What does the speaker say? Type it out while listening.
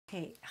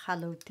Okay,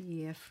 hello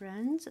dear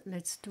friends.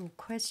 Let's do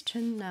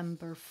question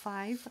number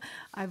 5.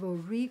 I will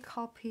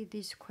recopy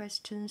this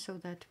question so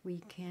that we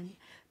can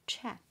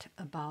chat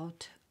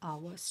about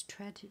our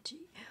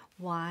strategy.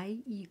 Y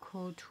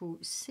equal to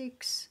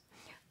 6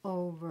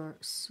 over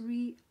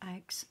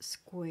 3x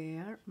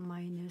squared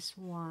minus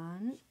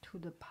 1 to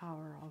the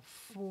power of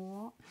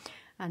 4.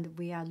 And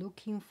we are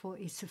looking for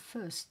its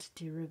first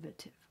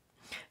derivative.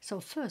 So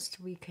first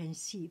we can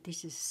see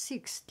this is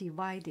 6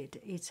 divided,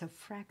 it's a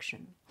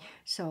fraction.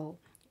 So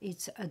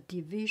it's a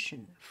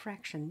division.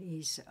 Fraction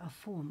is a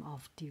form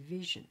of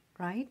division,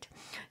 right?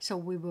 So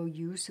we will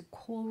use a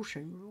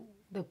quotient rule.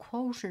 The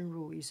quotient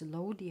rule is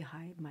low d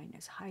high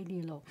minus high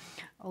d low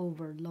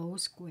over low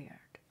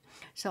squared.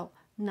 So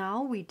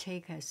now we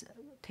take a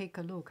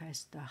look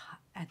at the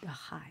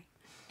high,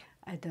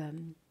 at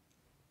the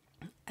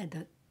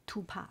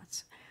two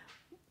parts.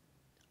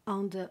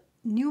 On the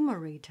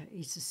numerator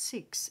is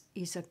 6,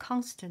 is a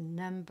constant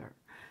number,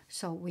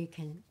 so we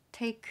can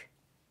take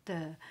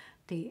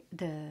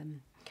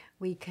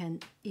we can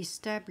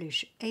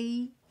establish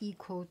a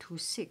equal to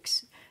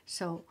 6.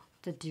 So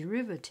the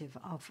derivative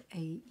of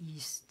a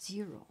is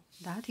 0.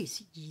 That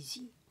is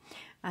easy.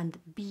 And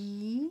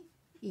b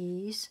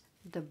is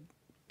the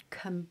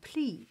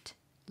complete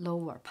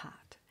lower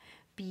part.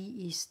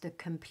 B is the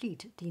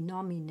complete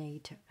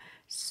denominator,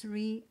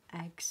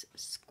 3x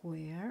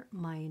squared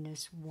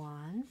minus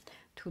 1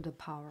 to the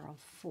power of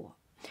 4.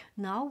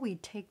 Now we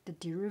take the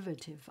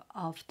derivative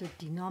of the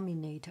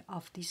denominator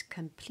of this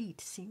complete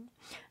thing.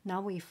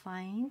 Now we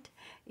find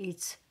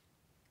it's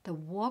the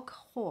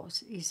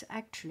workhorse is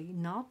actually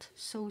not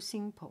so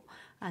simple.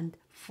 And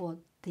for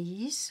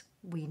this,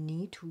 we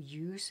need to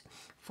use,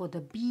 for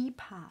the b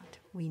part,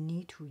 we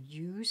need to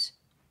use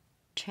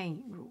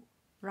chain rule.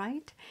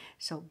 Right?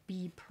 So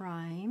b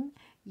prime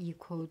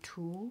equal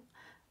to,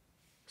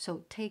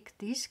 so take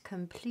this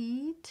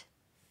complete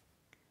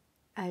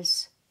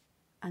as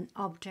an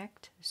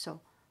object.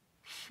 So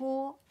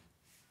 4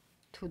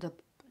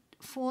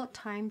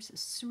 times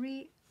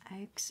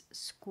 3x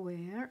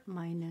squared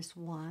minus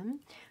 1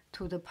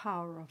 to the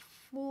power of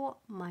 4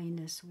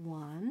 minus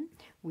 1,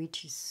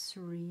 which is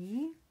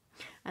 3.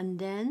 And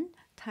then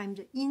times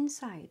the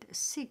inside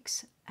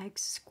 6x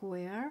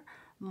squared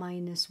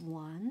minus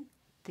 1.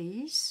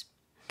 This,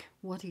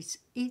 what is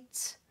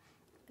its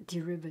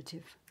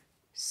derivative?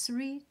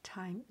 2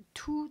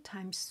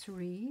 times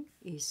 3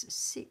 is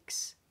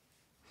 6.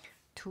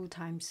 2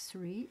 times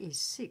 3 is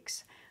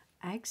 6.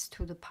 X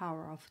to the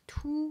power of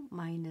 2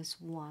 minus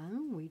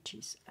 1, which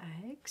is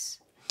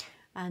x.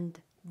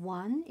 And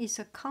 1 is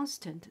a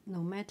constant,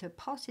 no matter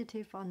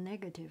positive or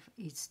negative,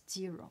 it's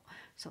 0.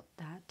 So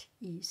that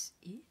is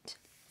it.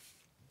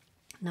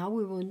 Now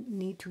we will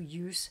need to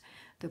use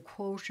the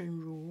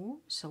quotient rule.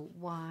 So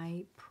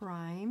y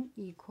prime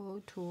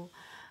equal to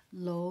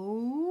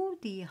low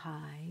d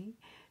high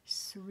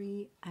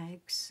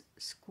 3x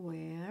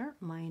squared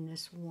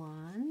minus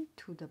 1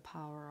 to the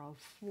power of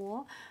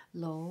 4.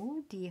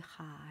 Low d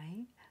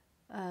high,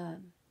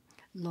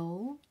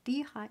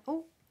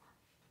 oh,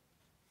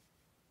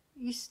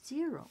 is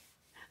 0.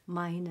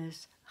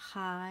 Minus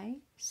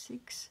high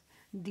 6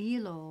 d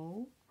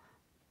low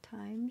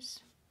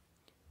times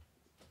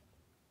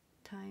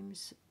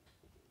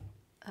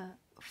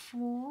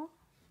 4,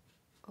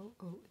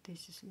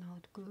 this is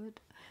not good,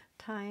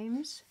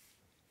 times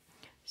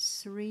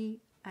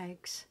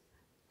 3x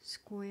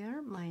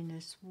squared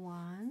minus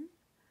 1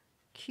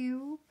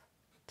 cube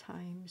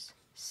times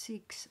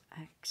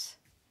 6x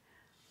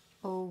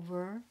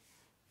over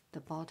the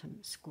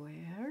bottom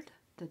squared,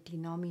 the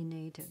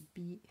denominator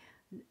b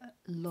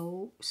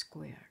low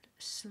squared,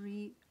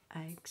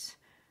 3x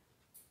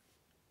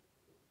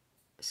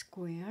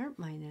squared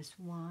minus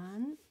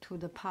 1 to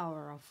the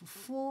power of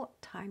 4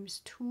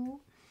 times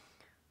 2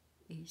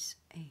 is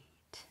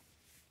 8.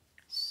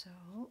 So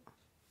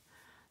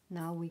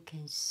now we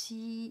can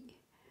see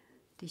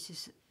this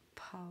is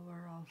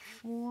power of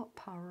 4,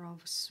 power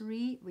of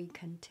 3. We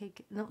can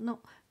take, no,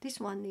 this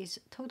one is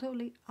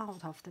totally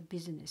out of the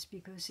business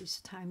because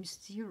it's times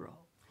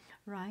 0,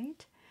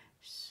 right?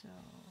 So,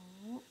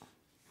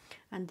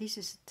 and this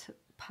is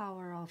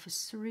power of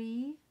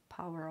 3,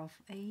 power of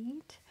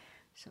 8.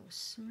 So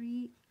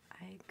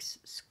 3x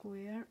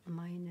squared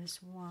minus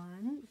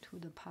 1 to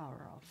the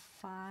power of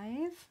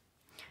 5,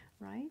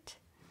 right?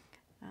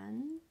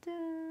 And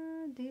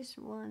this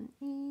one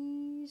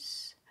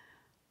is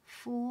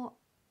 4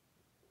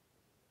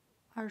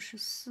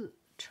 24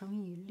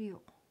乘以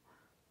6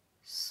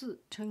 4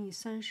乘以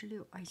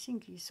36 I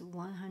think is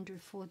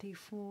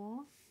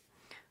 144.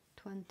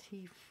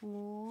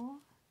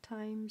 24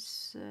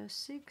 times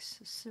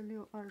 6 4 6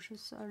 24 2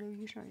 6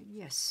 1 12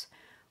 yes,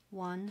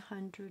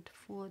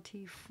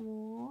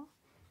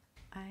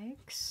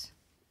 144x,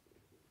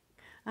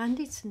 and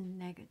it's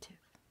negative,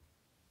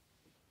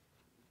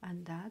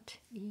 and that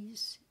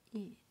is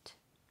it.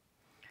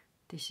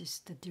 This is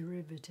the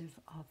derivative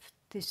of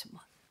this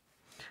one.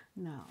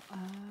 Now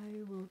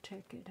I will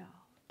take it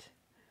out.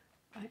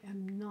 I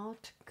am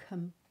not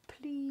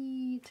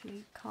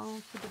completely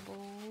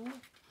comfortable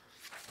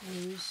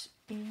with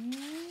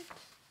it.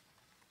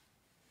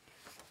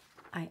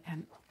 I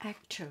am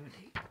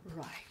actually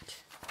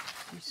right.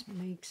 This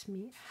makes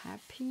me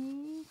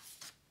happy.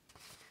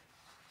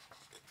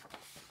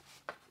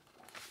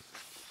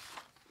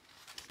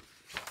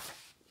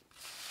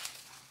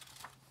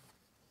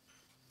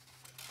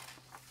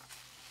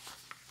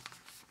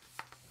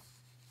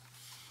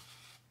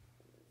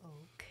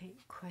 Okay,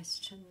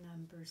 question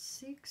number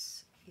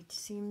 6. It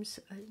seems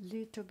a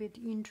little bit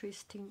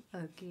interesting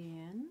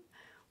again.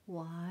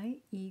 Y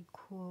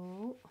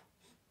equal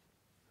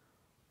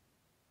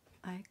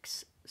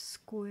x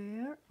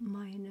squared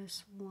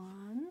minus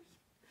 1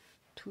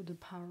 to the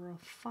power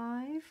of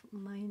 5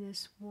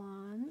 minus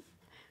 1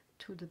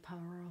 to the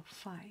power of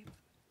 5.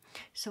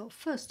 So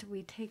first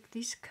we take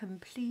this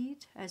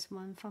complete as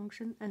one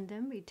function, and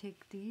then we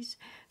take this.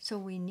 So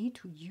we need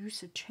to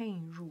use a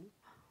chain rule,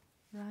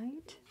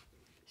 right?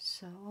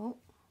 So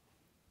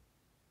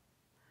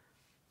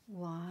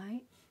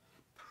y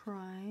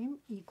prime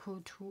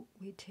equal to,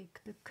 we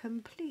take the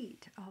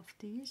complete of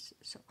this.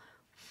 So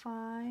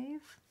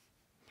 5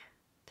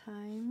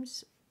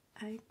 times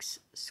x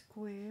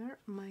squared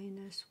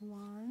minus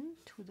 1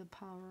 to the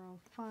power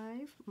of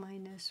 5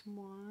 minus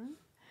 1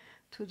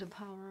 to the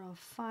power of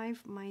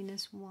 5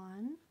 minus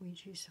 1,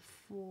 which is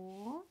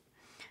 4.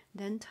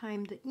 Then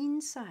time the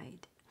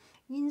inside.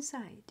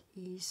 Inside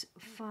is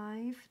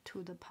 5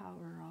 to the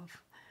power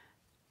of,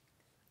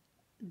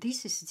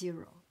 this is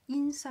 0.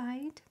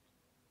 Inside,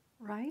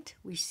 right?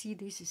 We see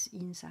this is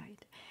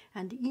inside.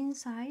 And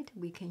inside,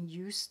 we can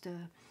use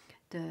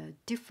the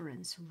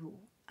difference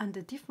rule. And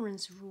the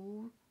difference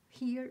rule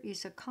here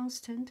is a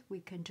constant. We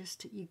can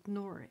just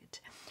ignore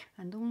it.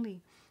 And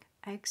only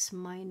x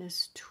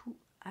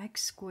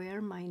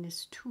squared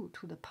minus 2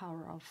 to the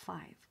power of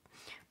 5,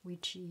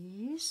 which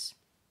is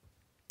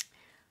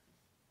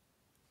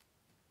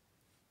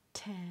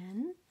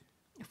 10.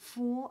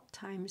 4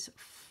 times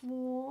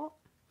 4,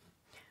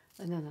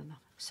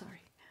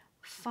 sorry,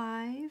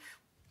 5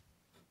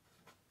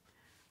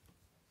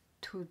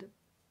 to the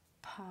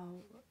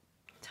power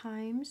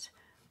times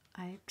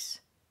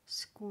x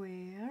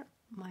squared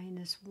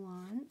minus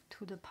 1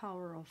 to the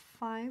power of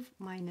 5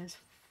 minus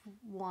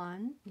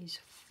 1 is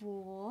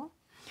 4.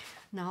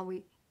 Now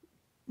we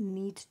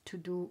need to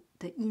do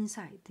the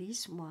inside.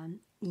 This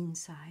one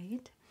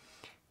inside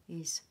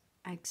is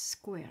x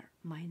squared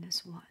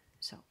minus 1.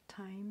 So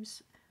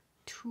times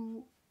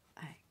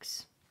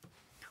 2x.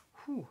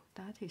 Whew,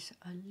 that is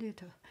a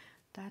little,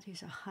 that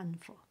is a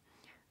handful.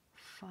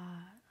 5,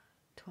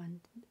 20,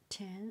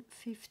 10,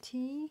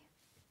 50,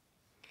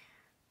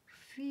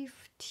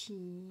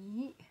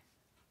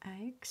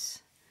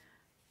 50x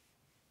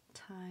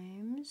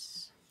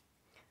times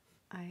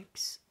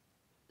x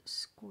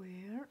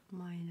squared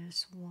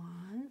minus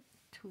 1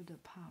 to the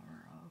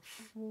power of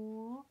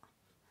 4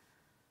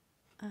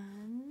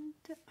 and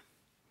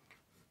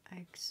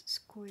x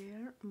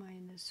squared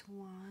minus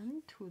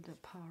 1 to the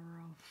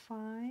power of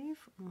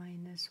 5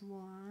 minus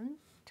 1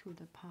 to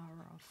the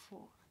power of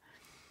 4.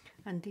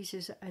 And this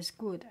is as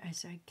good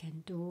as I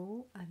can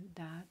do, and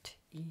that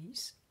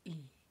is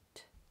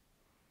it.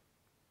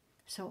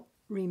 So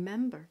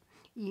remember,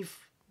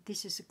 if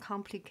this is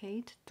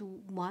complicated,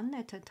 do one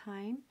at a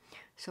time.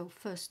 So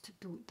first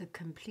do the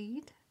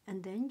complete,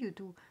 and then you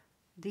do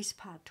this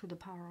part to the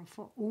power of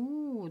 4.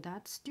 Oh,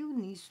 that still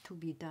needs to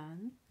be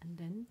done. And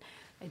then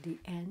at the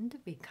end,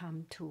 we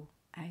come to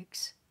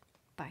x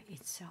by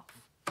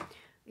itself.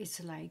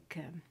 It's like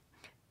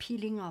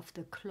peeling off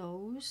the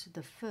clothes,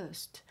 the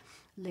first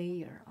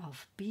layer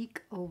of big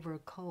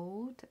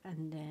overcoat,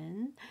 and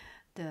then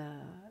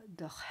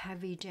the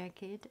heavy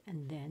jacket,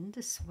 and then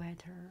the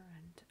sweater,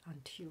 and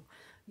until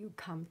you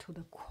come to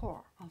the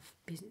core of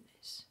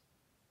business.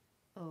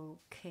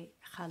 Okay,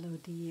 hello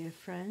dear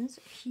friends.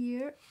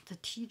 Here the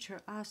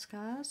teacher asks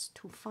us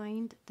to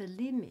find the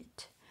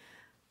limit.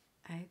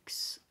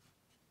 X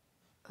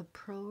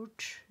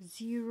approach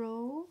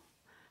 0,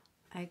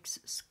 x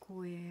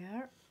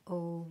squared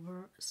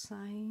over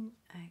sine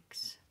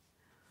x.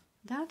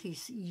 That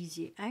is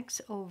easy.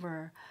 X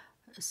over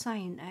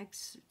sine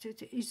x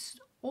is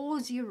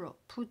all 0.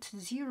 Put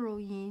 0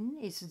 in,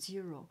 is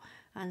 0.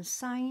 And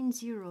sine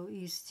 0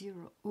 is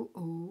 0.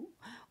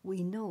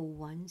 We know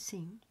one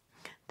thing,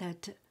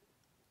 that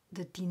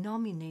the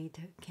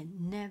denominator can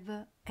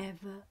never,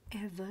 ever,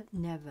 ever,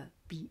 never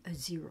be a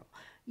 0.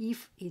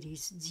 If it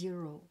is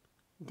 0,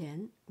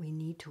 then we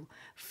need to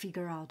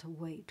figure out a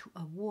way to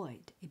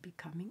avoid it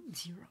becoming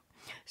 0.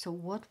 So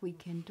what we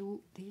can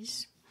do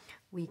is,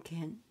 we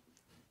can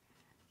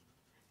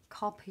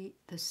copy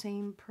the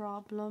same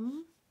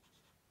problem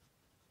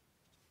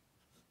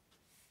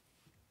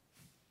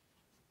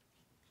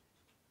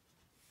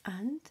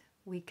and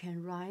we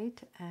can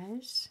write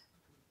as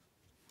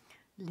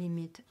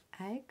limit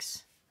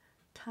x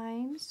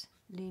times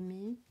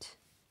limit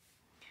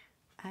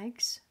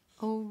x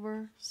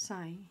over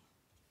sine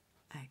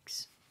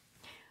x.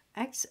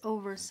 X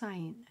over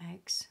sine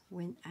x,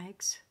 when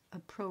x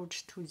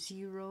approach to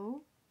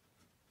 0,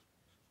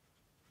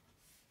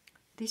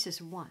 this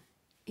is 1.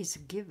 It's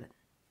given.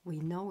 We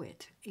know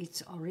it.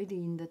 It's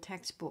already in the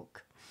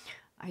textbook.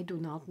 I do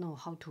not know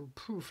how to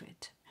prove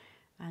it.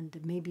 And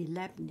maybe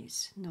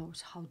Leibniz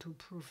knows how to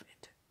prove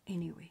it.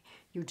 Anyway,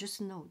 you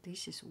just know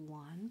this is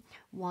 1.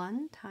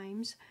 1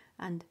 times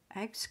and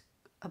x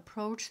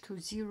approach to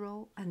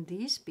 0, and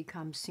this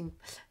becomes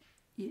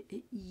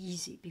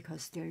easy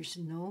because there is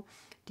no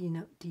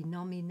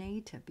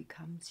denominator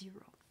becomes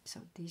 0. So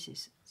this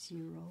is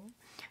 0.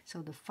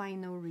 So the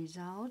final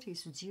result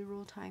is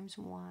 0 times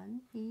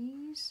 1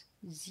 is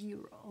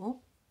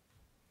 0.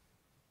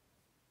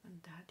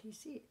 And that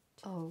is it.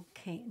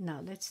 Okay,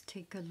 now let's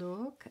take a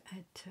look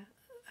at,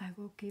 I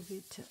will give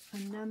it a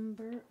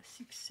number,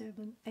 6,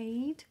 7,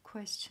 8.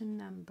 Question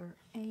number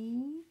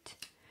 8.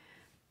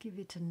 Give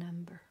it a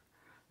number.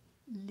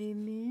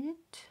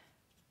 Limit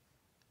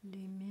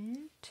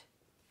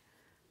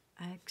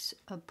x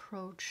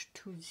approach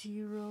to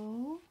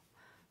 0,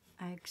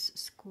 x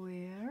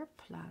square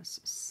plus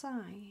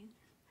sine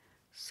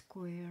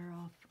square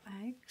of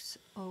x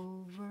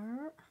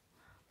over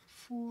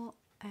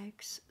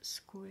 4x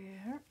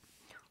square.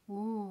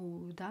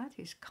 Ooh, that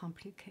is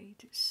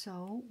complicated.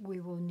 So we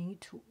will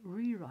need to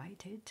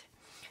rewrite it.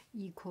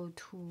 Equal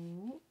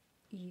to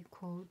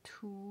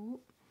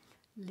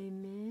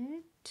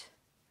limit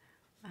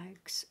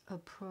x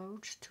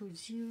approach to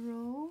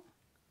 0,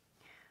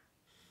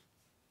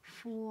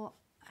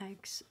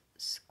 4x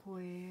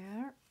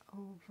square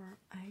over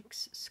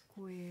x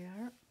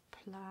square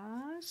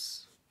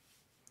plus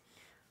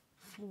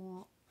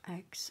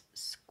 4x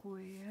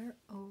square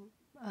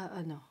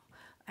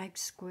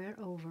x square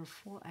over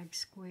 4x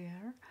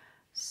square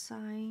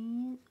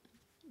sine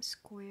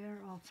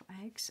square of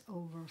x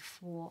over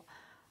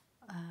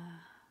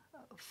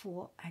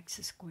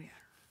 4x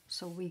square.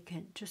 So we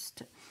can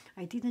just,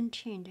 I didn't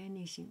change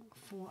anything,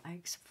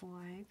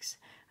 4x,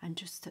 and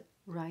just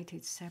write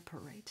it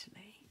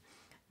separately.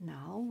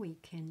 Now we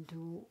can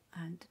do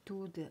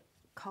the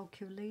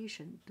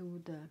calculation, do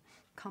the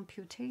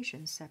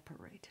computation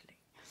separately.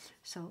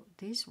 So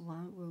this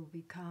one will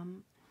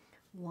become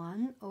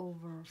 1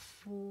 over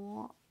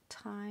 4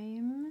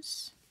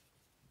 times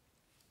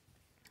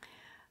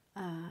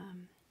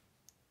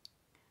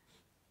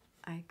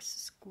x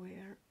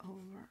square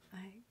over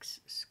x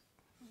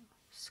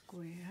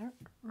square,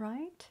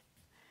 right?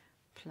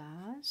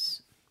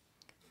 Plus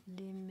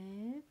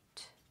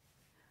limit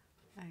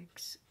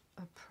x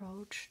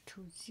approach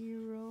to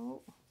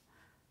 0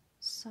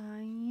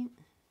 sine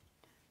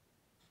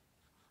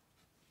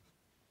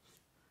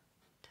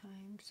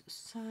times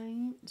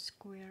sine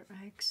square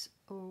x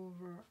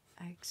over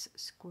x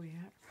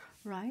square,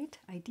 right?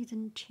 I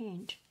didn't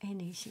change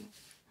anything.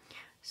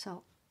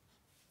 So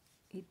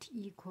it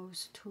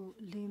equals to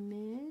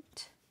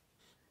limit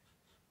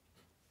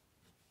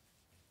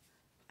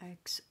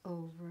x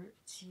over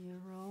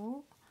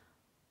 0,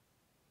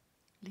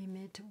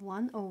 limit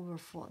 1 over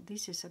 4,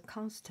 this is a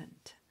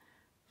constant,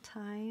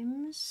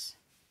 times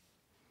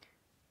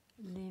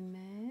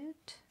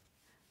limit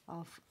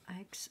of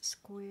x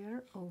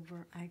square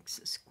over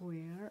x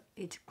square.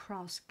 It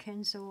cross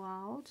cancel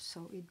out,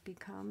 so it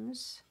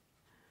becomes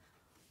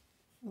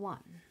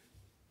 1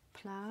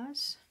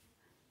 plus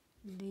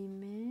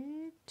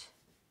limit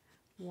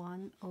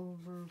 1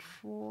 over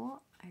 4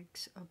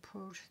 x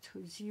approach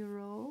to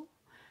 0,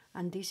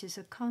 and this is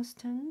a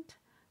constant,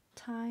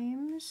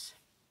 times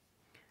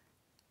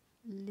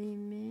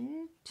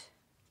limit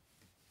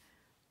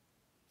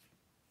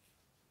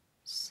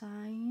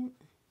sine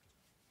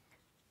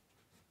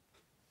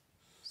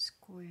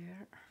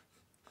square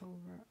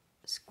over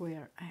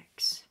square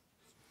x,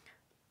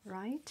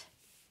 right?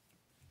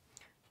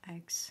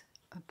 X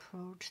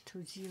approach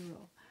to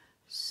 0.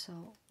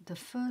 So the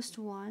first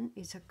one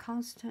is a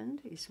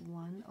constant, is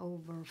 1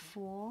 over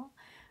 4,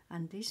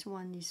 and this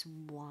one is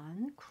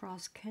 1,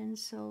 cross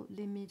cancel,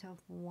 limit of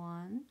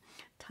 1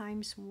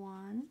 times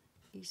 1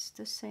 is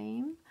the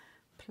same,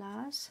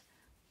 plus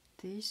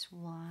this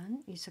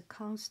one is a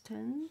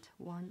constant,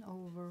 1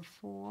 over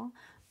 4,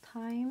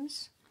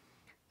 times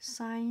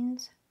sine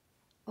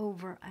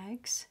over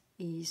x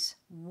is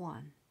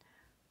 1.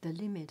 The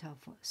limit of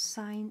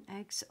sine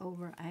x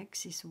over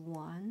x is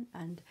 1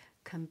 and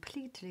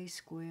completely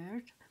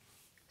squared,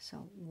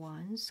 so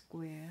 1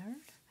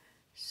 squared,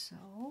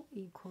 so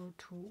equal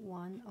to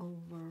 1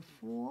 over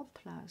 4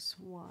 plus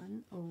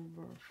 1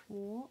 over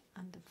 4,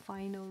 and the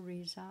final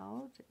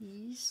result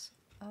is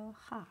a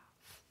half.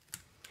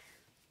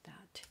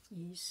 That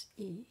is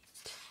it.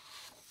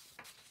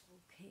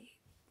 Okay,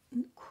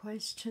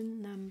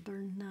 question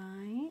number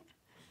 9.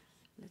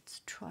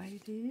 Let's try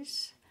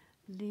this.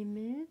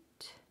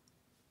 Limit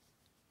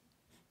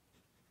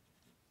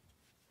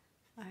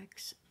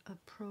x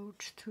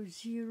approach to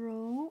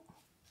 0,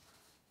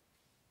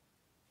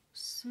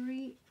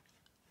 3x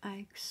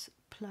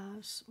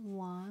plus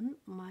 1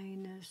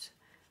 minus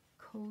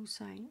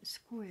cosine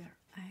square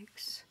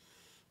x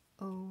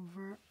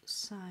over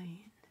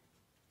sine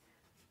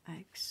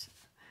x.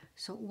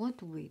 So what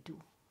do we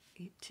do?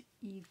 It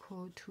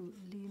equal to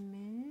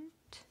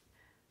limit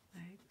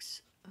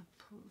x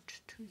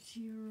approach to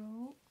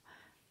 0,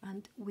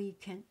 and we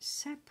can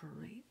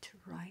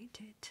write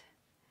it.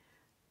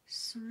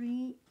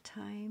 3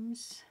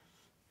 times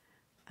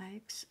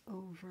x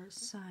over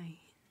sine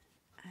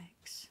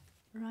x,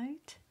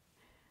 right?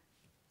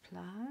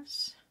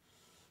 Plus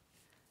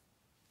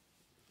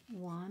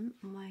 1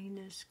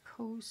 minus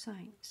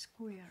cosine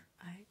square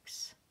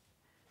x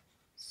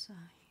sine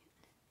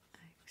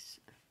x,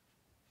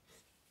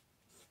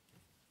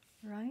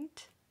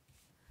 right?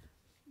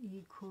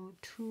 Equal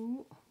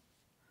to,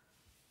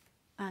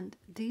 and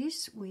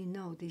this we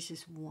know this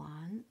is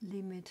 1,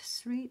 limit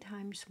 3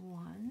 times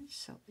 1,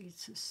 so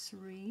it's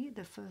 3,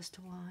 the first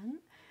one,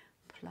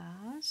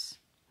 plus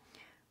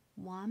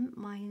 1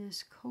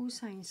 minus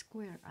cosine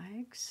square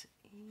x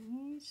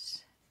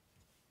is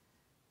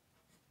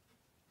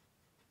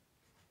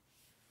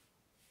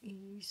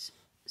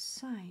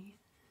sine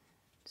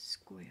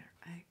square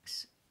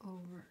x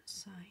over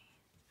sine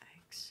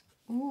x.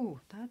 Oh,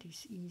 that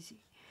is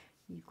easy.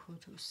 Equal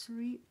to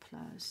 3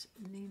 plus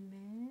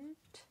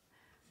limit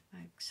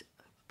x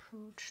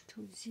approach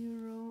to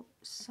 0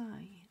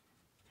 sine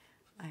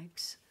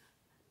x,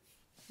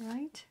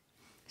 right?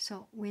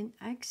 So when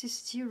x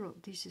is 0,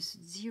 this is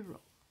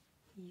 0,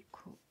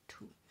 equal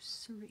to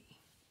 3.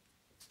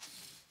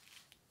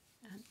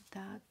 And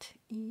that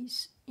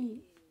is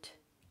it.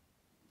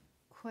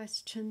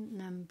 Question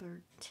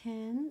number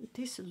 10.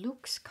 This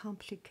looks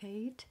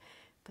complicated,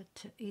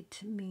 but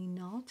it may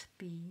not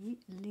be.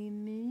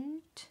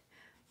 Limit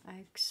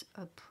x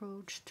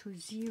approach to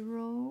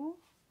 0,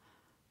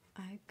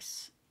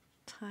 x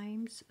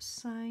times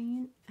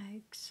sine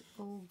x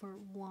over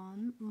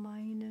 1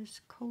 minus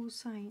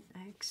cosine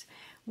x.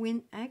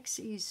 When x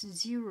is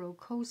 0,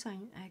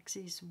 cosine x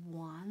is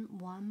 1.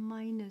 1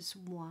 minus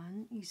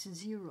 1 is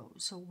 0,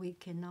 so we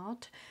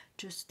cannot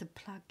just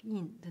plug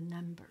in the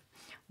number.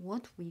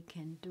 What we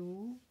can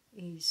do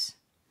is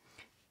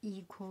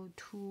equal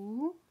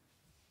to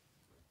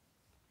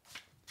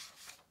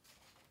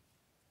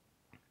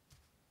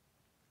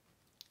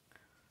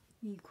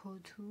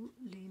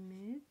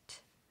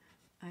limit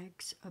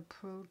x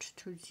approach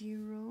to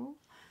 0.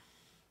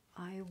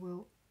 I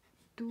will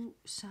do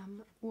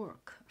some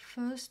work.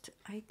 First,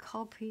 I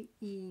copy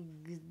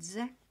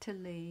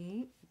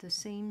exactly the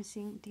same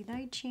thing. Did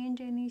I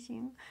change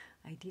anything?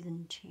 I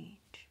didn't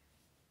change.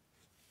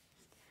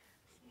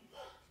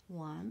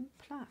 1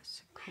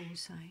 plus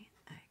cosine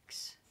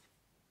x.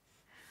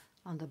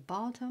 On the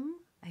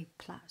bottom, I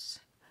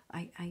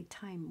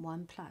time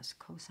 1 plus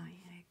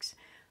cosine x.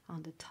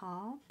 On the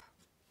top,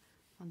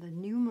 on the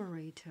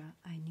numerator,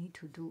 I need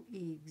to do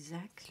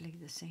exactly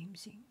the same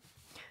thing.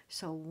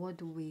 So what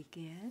do we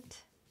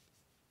get?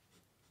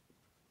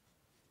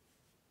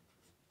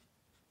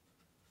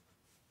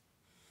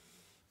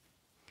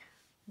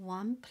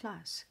 One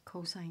plus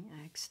cosine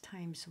x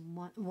times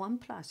 1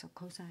 plus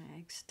cosine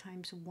x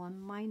times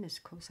 1 minus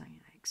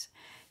cosine x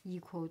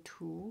equal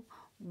to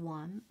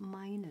 1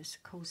 minus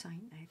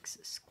cosine x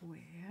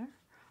square.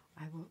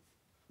 I will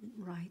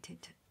write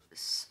it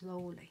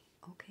slowly,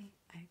 okay?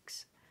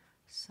 X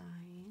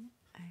sine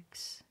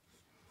x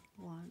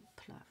 1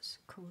 plus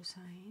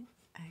cosine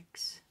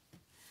x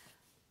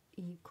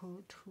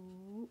equal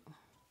to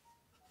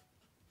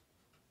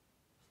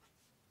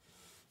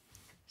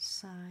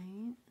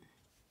sine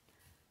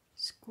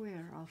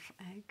square of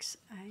x,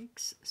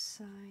 x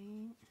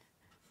sine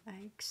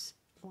x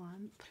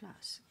 1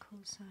 plus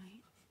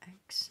cosine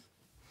x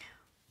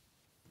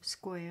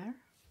square.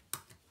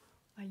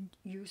 I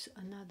use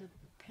another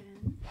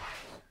pen.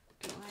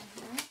 Do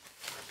I have?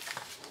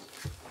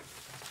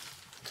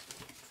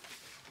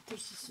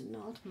 This is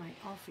not my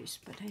office,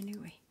 but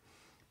anyway.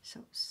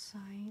 So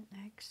sine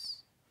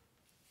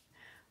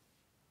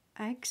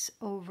x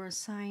over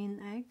sine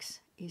x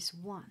is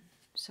 1.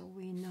 So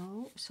we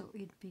know, so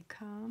it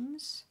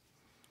becomes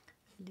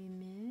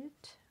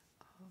limit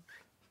of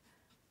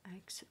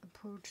x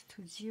approach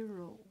to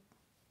 0,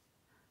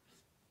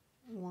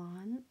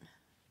 1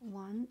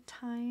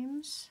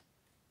 times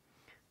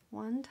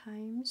 1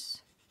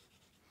 times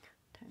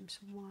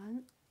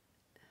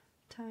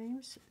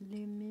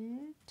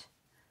limit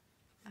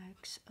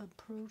x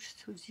approach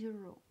to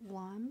 0,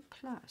 1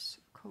 plus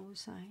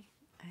cosine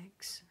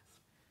x.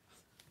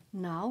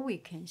 Now we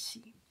can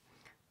see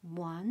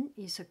 1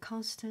 is a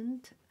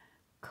constant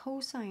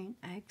cosine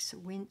x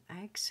when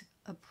x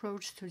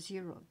approach to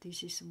 0.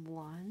 This is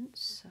 1,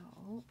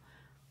 so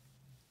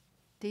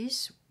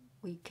this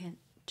we can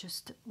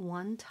just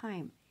 1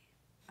 time.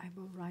 I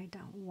will write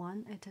down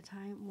 1 at a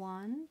time.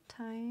 1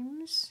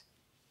 times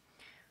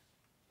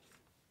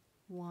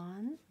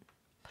 1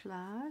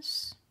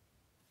 plus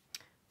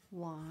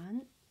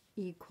 1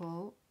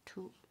 equal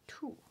to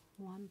 2.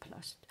 1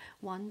 plus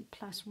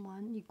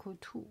 1 equal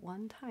to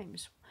 1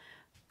 times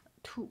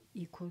 2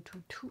 equal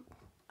to 2.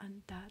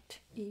 And that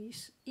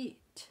is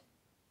it.